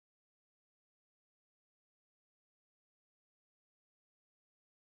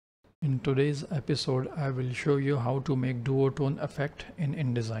In today's episode, I will show you how to make duotone effect in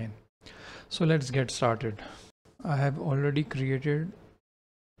InDesign. So let's get started. I have already created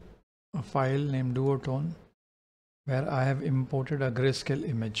a file named duotone where I have imported a grayscale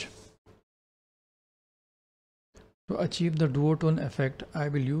image. To achieve the duotone effect, I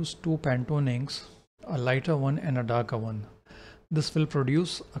will use two Pantone inks, a lighter one and a darker one. This will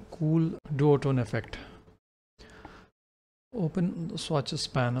produce a cool duotone effect. Open the swatches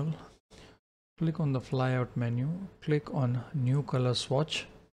panel. Click on the flyout menu, click on new color swatch.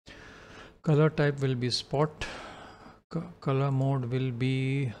 Color type will be spot. Color mode will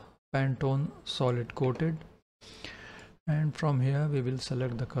be Pantone solid coated. And from here we will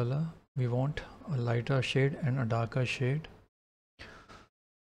select the color. We want a lighter shade and a darker shade.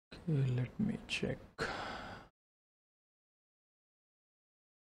 Okay, let me check.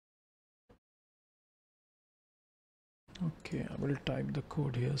 Okay, I will type the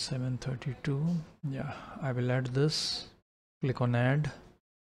code here, 732. Yeah, I will add this. Click on add.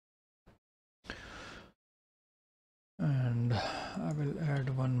 And I will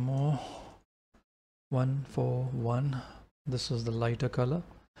add one more. 141. This is the lighter color.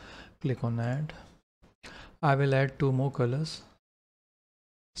 Click on add. I will add two more colors.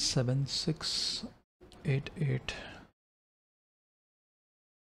 7688.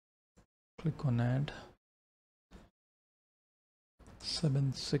 Click on add.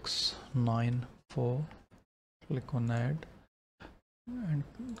 7694. Click on add and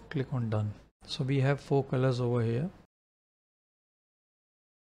click on done. So we have four colors over here.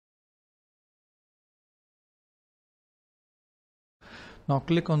 Now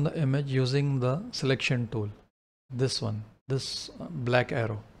click on the image using the selection tool. This one, this black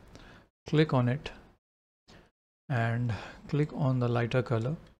arrow. Click on it and click on the lighter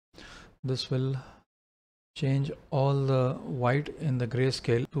color. This will change all the white in the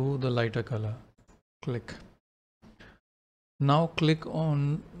grayscale to the lighter color. Click. Now click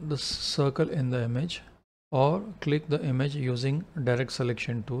on the circle in the image or click the image using direct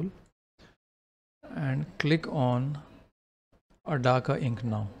selection tool and click on a darker ink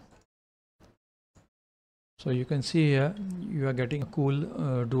now. So you can see here you are getting a cool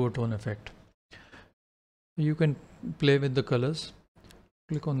duotone effect. You can play with the colors.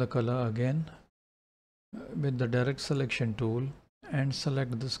 Click on the color again with the direct selection tool and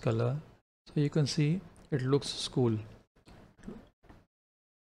select this color. So you can see it looks cool.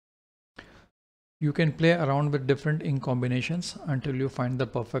 You can play around with different ink combinations until you find the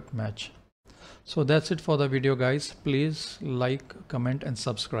perfect match. So that's it for the video, guys. Please like, comment and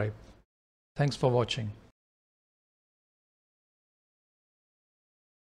subscribe. Thanks for watching.